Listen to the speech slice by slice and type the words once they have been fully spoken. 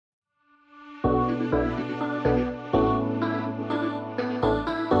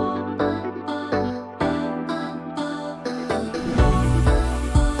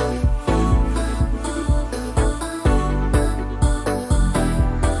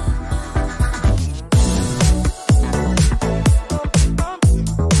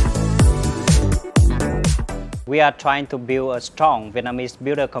We are trying to build a strong Vietnamese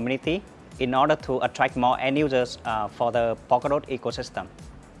builder community in order to attract more end users for the Polkadot ecosystem.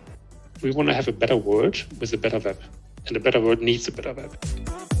 We want to have a better world with a better web, and a better world needs a better web.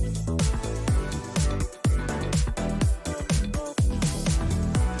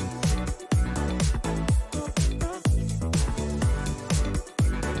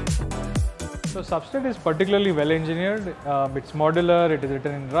 So Substrate is particularly well engineered. It's modular, it is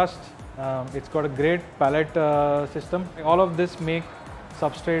written in Rust, it's got a great palette system. All of this make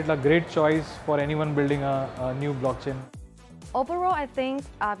Substrate a great choice for anyone building a new blockchain. Overall, I think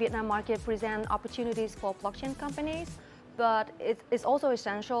Vietnam market presents opportunities for blockchain companies, but it's also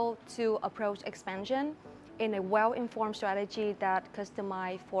essential to approach expansion in a well-informed strategy that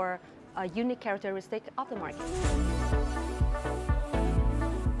customized for a unique characteristic of the market.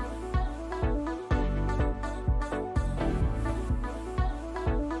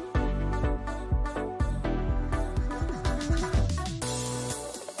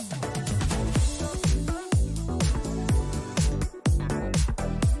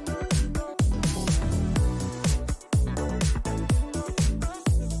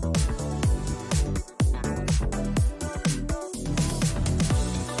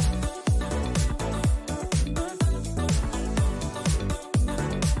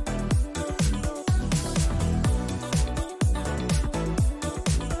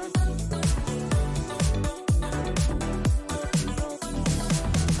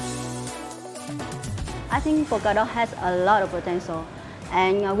 I think Polkadot has a lot of potential,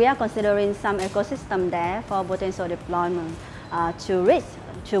 and we are considering some ecosystem there for potential deployment to reach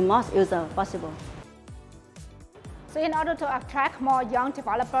to most users possible. So in order to attract more young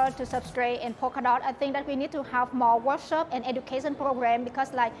developers to Substrate in Polkadot, I think that we need to have more workshop and education program,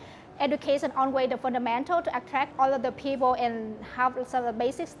 because like education always the fundamental to attract all of the people and have some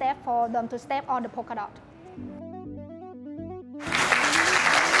basic steps for them to step on the Polkadot.